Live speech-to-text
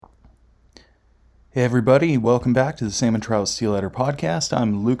Hey everybody, welcome back to the Salmon Trout Steelheader podcast.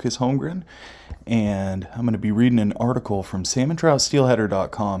 I'm Lucas Holmgren, and I'm going to be reading an article from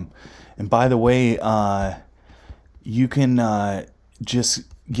salmontroutsteelheader.com. And by the way, you can just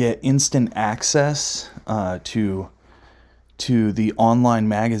get instant access to the online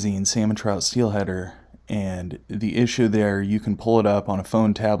magazine Salmon Trout Steelheader. And the issue there, you can pull it up on a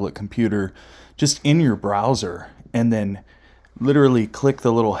phone, tablet, computer, just in your browser, and then literally click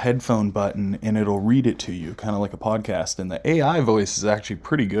the little headphone button and it'll read it to you, kind of like a podcast. And the AI voice is actually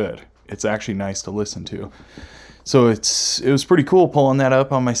pretty good. It's actually nice to listen to. So it was pretty cool pulling that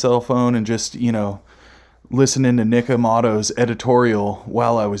up on my cell phone and just, listening to Nick Amato's editorial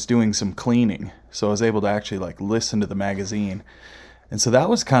while I was doing some cleaning. So I was able to actually listen to the magazine. And so that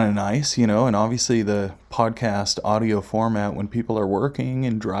was kind of nice, and obviously the podcast audio format when people are working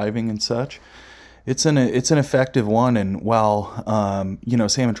and driving and such, it's an effective one. And while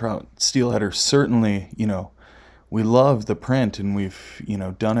Salmon Trout Steelheader certainly, we love the print and we've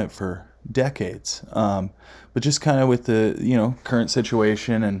done it for decades, but just kind of with the current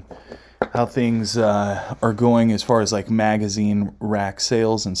situation and how things are going as far as magazine rack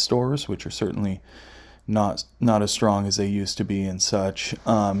sales in stores, which are certainly not as strong as they used to be and such.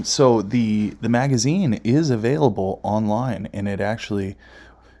 So the magazine is available online, and it actually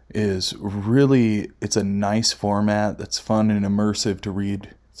is it's a nice format that's fun and immersive to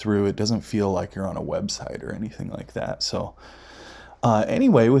read through. It doesn't feel like you're on a website or anything like that. So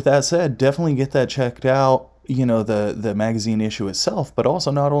anyway, with that said, definitely get that checked out, the magazine issue itself, but also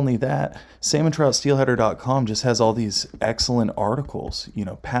not only that, salmontroutsteelheader.com just has all these excellent articles,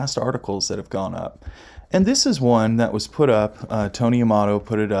 past articles that have gone up. And this is one that was put up, Tony Amato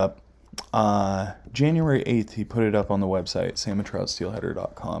put it up January 8th, he put it up on the website,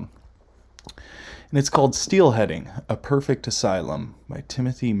 salmontroutsteelheader.com. And it's called Steelheading, A Perfect Asylum by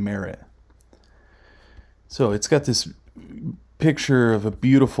Timothy Merritt. So it's got this picture of a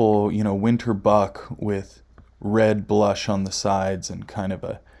beautiful, winter buck with red blush on the sides and kind of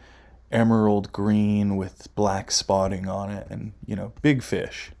a emerald green with black spotting on it and, big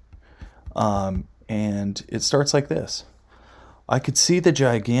fish. And it starts like this. I could see the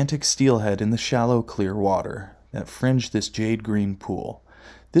gigantic steelhead in the shallow clear water that fringed this jade-green pool.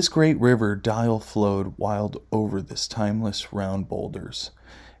 This great river dial flowed wild over this timeless round boulders.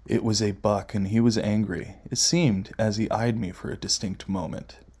 It was a buck, and he was angry. It seemed, as he eyed me for a distinct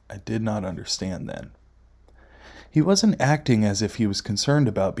moment. I did not understand then. He wasn't acting as if he was concerned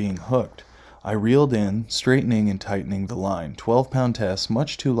about being hooked. I reeled in, straightening and tightening the line. 12-pound test,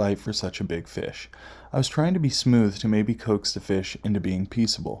 much too light for such a big fish. I was trying to be smooth to maybe coax the fish into being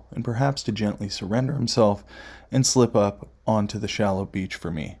peaceable, and perhaps to gently surrender himself and slip up onto the shallow beach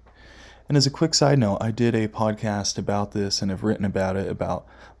for me. And as a quick side note, I did a podcast about this and have written about it, about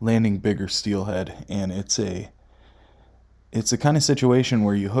landing bigger steelhead, and it's a kind of situation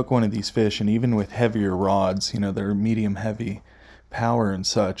where you hook one of these fish, and even with heavier rods, they're medium heavy power and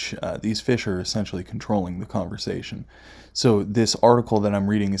such, these fish are essentially controlling the conversation. So this article that I'm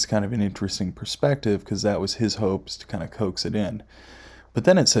reading is kind of an interesting perspective because that was his hopes to kind of coax it in. But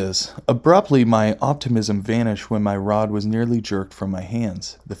then it says, abruptly my optimism vanished when my rod was nearly jerked from my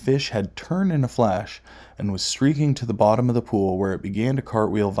hands. The fish had turned in a flash and was streaking to the bottom of the pool where it began to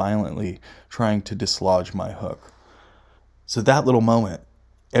cartwheel violently, trying to dislodge my hook. So that little moment,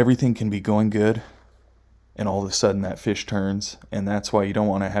 everything can be going good, and all of a sudden that fish turns, and that's why you don't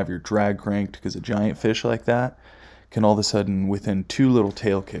want to have your drag cranked, because a giant fish like that can all of a sudden, within two little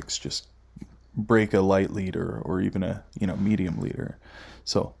tail kicks, just break a light leader or even a medium leader.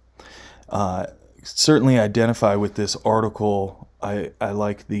 So certainly identify with this article. I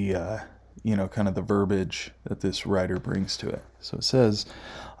like the kind of the verbiage that this writer brings to it. So it says,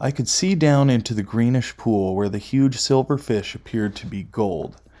 I could see down into the greenish pool where the huge silver fish appeared to be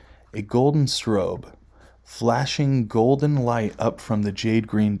gold, a golden strobe, flashing golden light up from the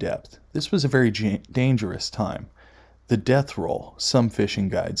jade-green depth. This was a very dangerous time. The death roll, some fishing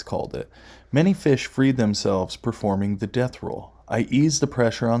guides called it. Many fish freed themselves performing the death roll. I eased the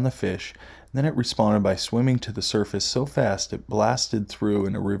pressure on the fish, then it responded by swimming to the surface so fast it blasted through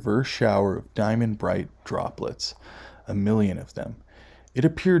in a reverse shower of diamond-bright droplets, 1,000,000 of them. It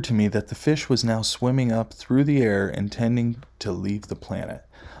appeared to me that the fish was now swimming up through the air, intending to leave the planet.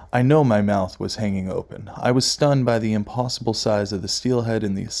 I know my mouth was hanging open. I was stunned by the impossible size of the steelhead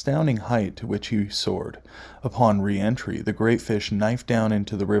and the astounding height to which he soared. Upon re-entry, the great fish knifed down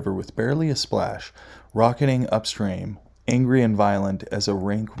into the river with barely a splash, rocketing upstream, angry and violent as a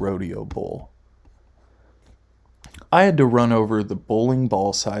rank rodeo bull. I had to run over the bowling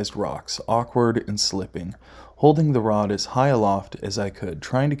ball-sized rocks, awkward and slipping, holding the rod as high aloft as I could,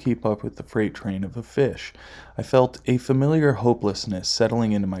 trying to keep up with the freight train of a fish. I felt a familiar hopelessness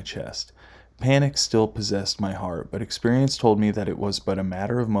settling into my chest. Panic still possessed my heart, but experience told me that it was but a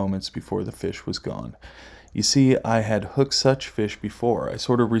matter of moments before the fish was gone. You see, I had hooked such fish before. I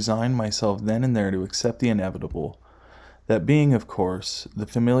sort of resigned myself then and there to accept the inevitable, that being, of course, the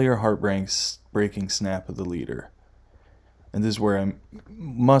familiar heart-breaking snap of the leader. And this is where I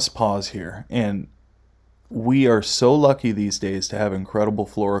must pause here. And we are so lucky these days to have incredible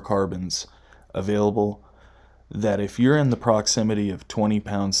fluorocarbons available that if you're in the proximity of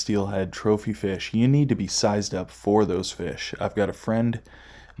 20-pound steelhead trophy fish, you need to be sized up for those fish. I've got a friend,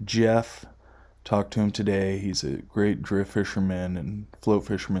 Jeff, talked to him today. He's a great drift fisherman and float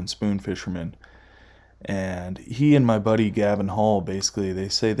fisherman, spoon fisherman. And he and my buddy Gavin Hall, basically, they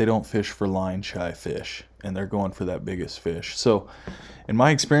say they don't fish for line-shy fish, and they're going for that biggest fish. So, in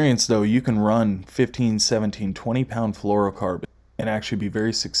my experience, though, you can run 15, 17, 20-pound fluorocarbon and actually be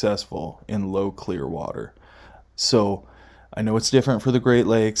very successful in low, clear water. So, I know it's different for the Great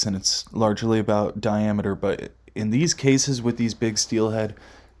Lakes, and it's largely about diameter, but in these cases with these big steelhead,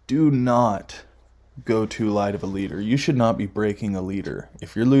 do not go too light of a leader. You should not be breaking a leader.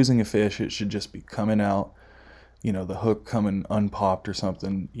 If you're losing a fish, it should just be coming out, the hook coming unpopped or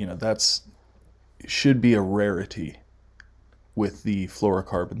something. That's should be a rarity with the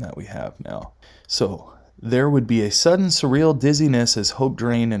fluorocarbon that we have now. So there would be a sudden surreal dizziness as hope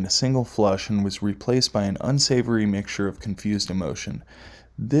drained in a single flush and was replaced by an unsavory mixture of confused emotion.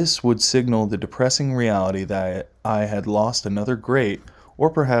 This would signal the depressing reality that I had lost another great, or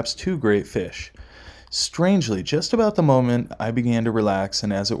perhaps two great fish. Strangely, just about the moment I began to relax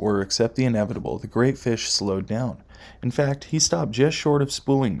and, as it were, accept the inevitable, the great fish slowed down. In fact, he stopped just short of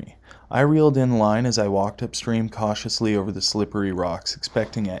spooling me. I reeled in line as I walked upstream cautiously over the slippery rocks,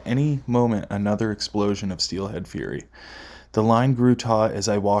 expecting at any moment another explosion of steelhead fury. The line grew taut as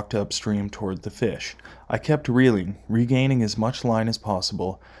I walked upstream toward the fish. I kept reeling, regaining as much line as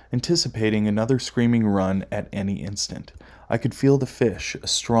possible, anticipating another screaming run at any instant. I could feel the fish, a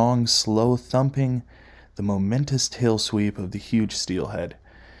strong, slow thumping, the momentous tail sweep of the huge steelhead,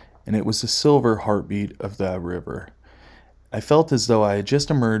 and it was the silver heartbeat of the river. I felt as though I had just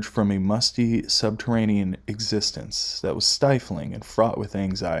emerged from a musty subterranean existence that was stifling and fraught with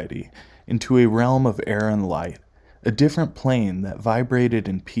anxiety into a realm of air and light, a different plane that vibrated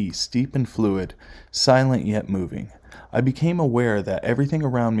in peace, deep and fluid, silent yet moving. I became aware that everything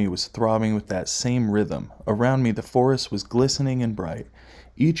around me was throbbing with that same rhythm. Around me the forest was glistening and bright.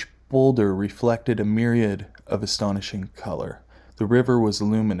 Each boulder reflected a myriad of astonishing color. The river was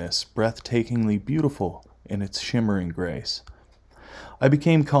luminous, breathtakingly beautiful in its shimmering grace. I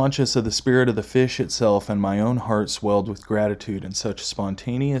became conscious of the spirit of the fish itself, and my own heart swelled with gratitude and such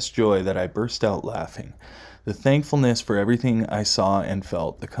spontaneous joy that I burst out laughing. The thankfulness for everything I saw and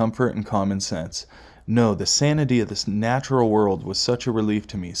felt, the comfort and common sense. No, the sanity of this natural world was such a relief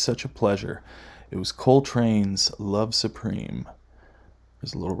to me, such a pleasure. It was Coltrane's Love Supreme.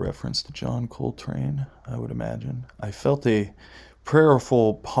 There's a little reference to John Coltrane, I would imagine. I felt a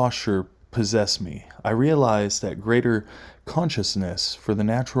prayerful posture possess me. I realized that greater consciousness for the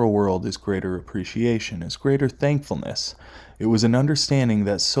natural world is greater appreciation, is greater thankfulness. It was an understanding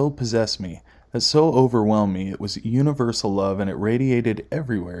that so possessed me, that so overwhelmed me. It was universal love, and it radiated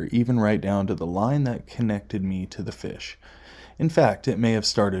everywhere, even right down to the line that connected me to the fish. In fact, it may have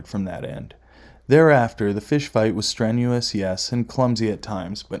started from that end. Thereafter, the fish fight was strenuous, yes, and clumsy at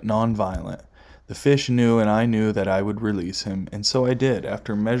times, but non-violent. The fish knew and I knew that I would release him, and so I did,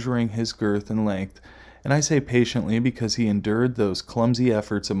 after measuring his girth and length, and I say patiently because he endured those clumsy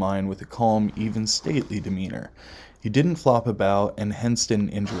efforts of mine with a calm, even stately demeanor. He didn't flop about and hence didn't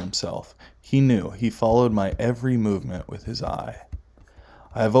injure himself. He knew. He followed my every movement with his eye.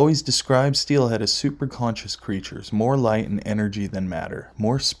 I have always described steelhead as superconscious creatures, more light and energy than matter,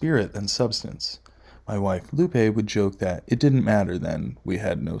 more spirit than substance. My wife, Lupe, would joke that it didn't matter then we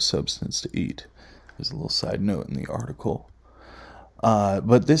had no substance to eat. There's a little side note in the article.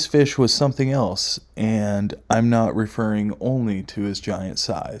 But this fish was something else, and I'm not referring only to his giant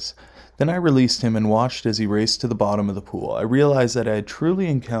size. Then I released him and watched as he raced to the bottom of the pool. I realized that I had truly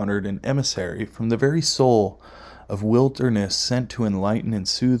encountered an emissary from the very soul of wilderness, sent to enlighten and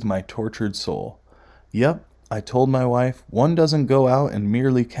soothe my tortured soul. Yep, I told my wife, one doesn't go out and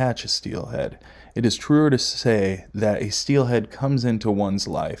merely catch a steelhead. It is truer to say that a steelhead comes into one's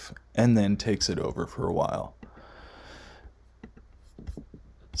life and then takes it over for a while.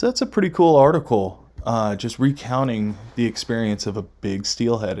 So that's a pretty cool article, just recounting the experience of a big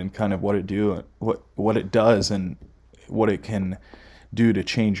steelhead and kind of what it does and what it can do to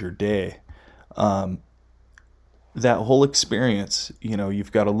change your day. that whole experience,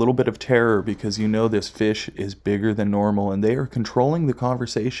 you've got a little bit of terror because this fish is bigger than normal and they are controlling the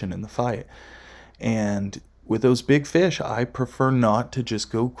conversation in the fight. And with those big fish, I prefer not to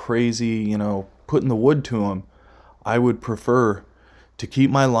just go crazy, putting the wood to them. I would prefer to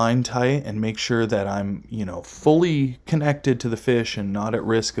keep my line tight and make sure that I'm, fully connected to the fish and not at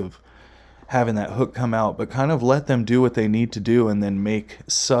risk of having that hook come out, but kind of let them do what they need to do and then make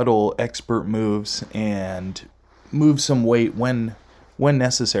subtle expert moves and move some weight when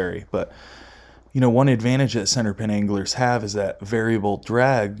necessary. But one advantage that centerpin anglers have is that variable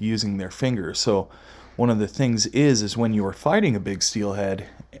drag using their fingers. So one of the things is when you are fighting a big steelhead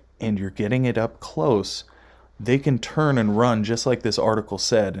and you're getting it up close, they can turn and run just like this article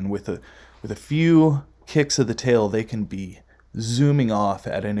said, and with a few kicks of the tail, they can be zooming off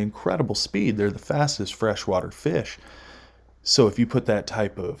at an incredible speed. They're the fastest freshwater fish. So if you put that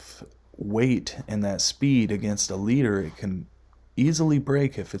type of weight and that speed against a leader, it can easily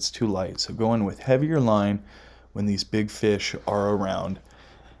break if it's too light. So going with heavier line when these big fish are around,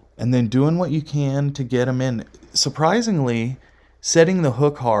 and then doing what you can to get them in. Surprisingly, setting the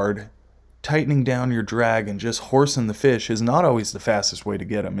hook hard, tightening down your drag, and just horsing the fish is not always the fastest way to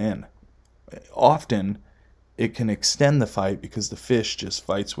get them in. Often, it can extend the fight because the fish just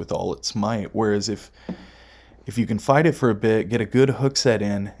fights with all its might. Whereas if you can fight it for a bit, get a good hook set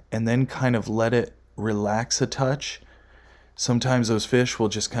in, and then kind of let it relax a touch, sometimes those fish will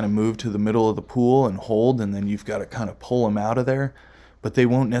just kind of move to the middle of the pool and hold, and then you've got to kind of pull them out of there. But they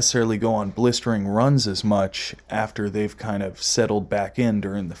won't necessarily go on blistering runs as much after they've kind of settled back in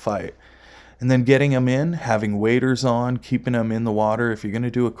during the fight. And then getting them in, having waders on, keeping them in the water. If you're going to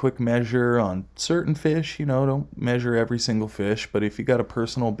do a quick measure on certain fish, don't measure every single fish. But if you got a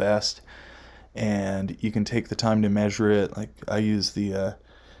personal best and you can take the time to measure it, like I use the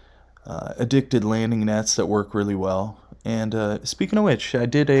addicted landing nets that work really well. And speaking of which, I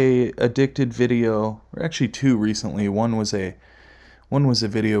did a addicted video, or actually two recently. One was a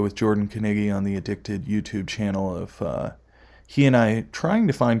video with Jordan Carnegie on the Addicted YouTube channel of he and I trying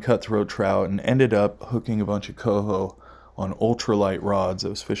to find cutthroat trout, and ended up hooking a bunch of coho on ultralight rods. I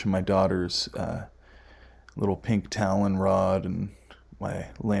was fishing my daughter's little pink talon rod and my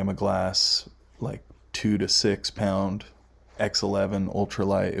Lama Glass, like 2 to 6 pound X11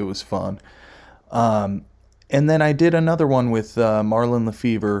 ultralight. It was fun. And then I did another one with Marlon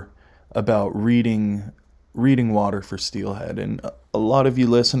Lefevre about reading water for steelhead. And a lot of you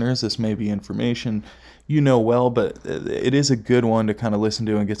listeners, this may be information well, but it is a good one to kind of listen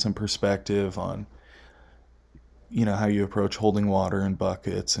to and get some perspective on, how you approach holding water in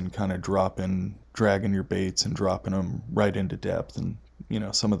buckets and kind of dragging your baits and dropping them right into depth, and,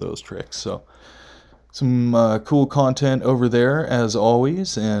 some of those tricks. So some cool content over there as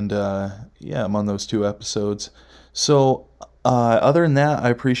always. And I'm on those 2 episodes. So other than that, I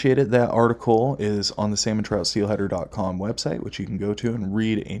appreciate it. That article is on the salmontroutsteelheader.com website, which you can go to and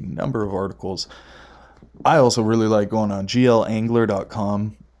read a number of articles. I also really like going on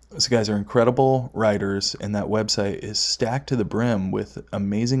glangler.com. These guys are incredible writers, and that website is stacked to the brim with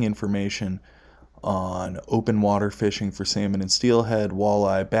amazing information on open water fishing for salmon and steelhead,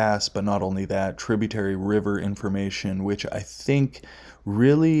 walleye, bass, but not only that, tributary river information, which I think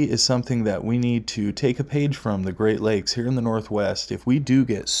really is something that we need to take a page from the Great Lakes here in the Northwest. If we do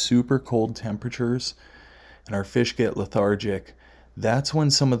get super cold temperatures and our fish get lethargic, that's when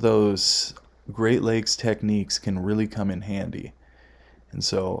some of those Great Lakes techniques can really come in handy. And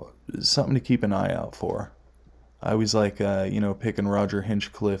so something to keep an eye out for. I always like, picking Roger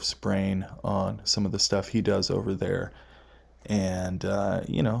Hinchcliffe's brain on some of the stuff he does over there. And,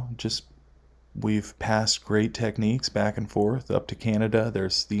 just we've passed great techniques back and forth up to Canada.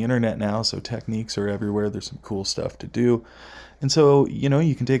 There's the internet now, so techniques are everywhere. There's some cool stuff to do. And so,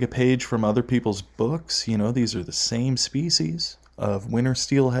 you can take a page from other people's books. These are the same species of winter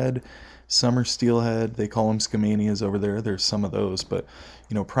steelhead, summer steelhead. They call them scamanias over there. There's some of those, but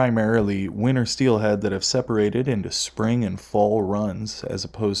primarily winter steelhead that have separated into spring and fall runs, as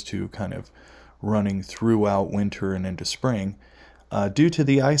opposed to kind of running throughout winter and into spring, due to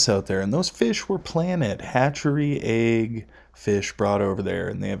the ice out there. And those fish were planted, hatchery egg fish brought over there,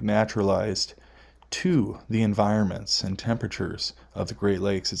 and they have naturalized to the environments and temperatures of the Great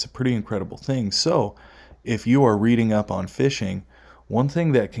Lakes. It's a pretty incredible thing. So if you are reading up on fishing, one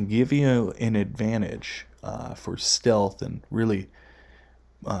thing that can give you an advantage for stealth and really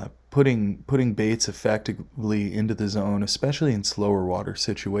putting baits effectively into the zone, especially in slower water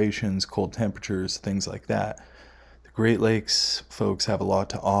situations, cold temperatures, things like that. The Great Lakes folks have a lot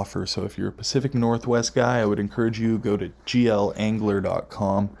to offer. So if you're a Pacific Northwest guy, I would encourage you go to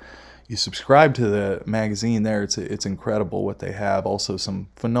glangler.com. you subscribe to the magazine there, it's incredible what they have. Also, some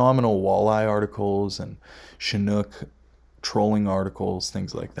phenomenal walleye articles and Chinook trolling articles,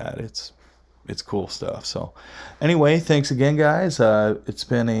 things like that. It's cool stuff. So, anyway, thanks again, guys. It's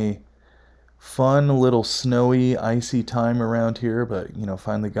been a fun little snowy, icy time around here, but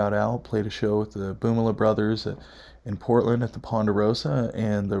finally got out, played a show with the Boomala Brothers in Portland at the Ponderosa,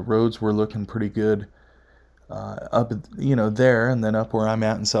 and the roads were looking pretty good up there, and then up where I'm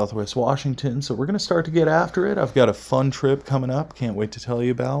at in Southwest Washington. So we're going to start to get after it. I've got a fun trip coming up, can't wait to tell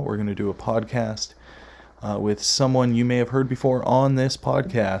you about. We're going to do a podcast with someone you may have heard before on this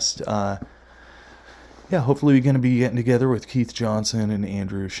podcast. Hopefully we're going to be getting together with Keith Johnson and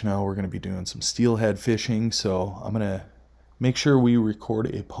Andrew Schnell. We're going to be doing some steelhead fishing, so I'm going to make sure we record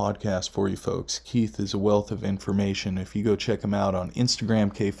a podcast for you folks. Keith is a wealth of information. If you go check him out on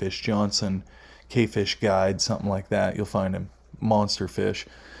Instagram, Kfish Johnson, Kfish Guide, something like that, you'll find him. Monster fish.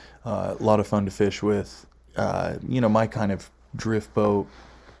 A lot of fun to fish with. My kind of drift boat,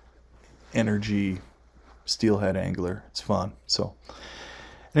 energy, steelhead angler. It's fun. So,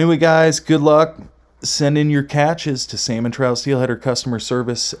 anyway, guys, good luck. Send in your catches to Salmon Trout Steelheader customer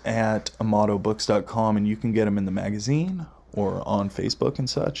service at amatobooks.com, and you can get them in the magazine or on Facebook and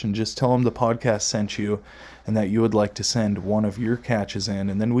such, and just tell them the podcast sent you and that you would like to send one of your catches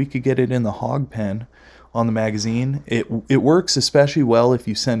in, and then we could get it in the hog pen on the magazine. It works especially well if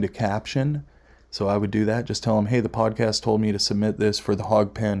you send a caption, so I would do that. Just tell them, hey, the podcast told me to submit this for the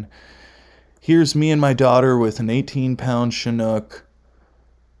hog pen. Here's me and my daughter with an 18-pound Chinook,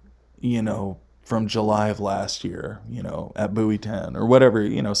 from July of last year, at Buoy 10 or whatever,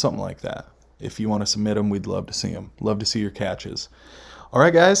 something like that. If you want to submit them, we'd love to see them. Love to see your catches. All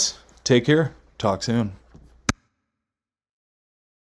right, guys, take care. Talk soon.